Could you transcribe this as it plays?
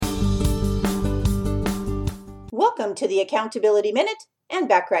Welcome to the Accountability Minute and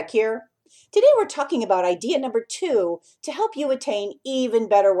Backrack here. Today we're talking about idea number 2 to help you attain even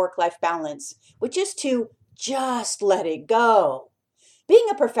better work-life balance, which is to just let it go. Being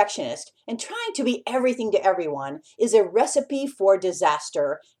a perfectionist and trying to be everything to everyone is a recipe for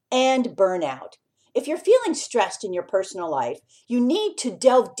disaster and burnout. If you're feeling stressed in your personal life, you need to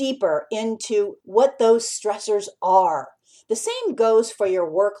delve deeper into what those stressors are. The same goes for your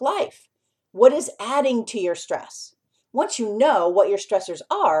work life. What is adding to your stress? Once you know what your stressors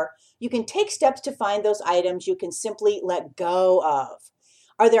are, you can take steps to find those items you can simply let go of.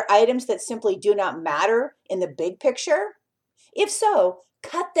 Are there items that simply do not matter in the big picture? If so,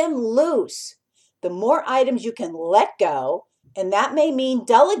 cut them loose. The more items you can let go, and that may mean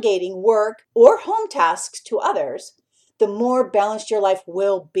delegating work or home tasks to others, the more balanced your life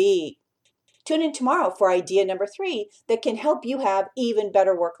will be. Tune in tomorrow for idea number 3 that can help you have even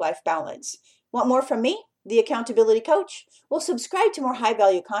better work-life balance. Want more from me, the Accountability Coach? Well, subscribe to more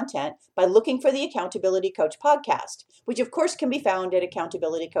high-value content by looking for the Accountability Coach podcast, which of course can be found at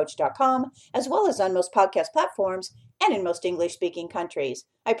accountabilitycoach.com, as well as on most podcast platforms and in most English-speaking countries.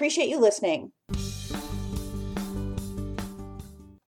 I appreciate you listening.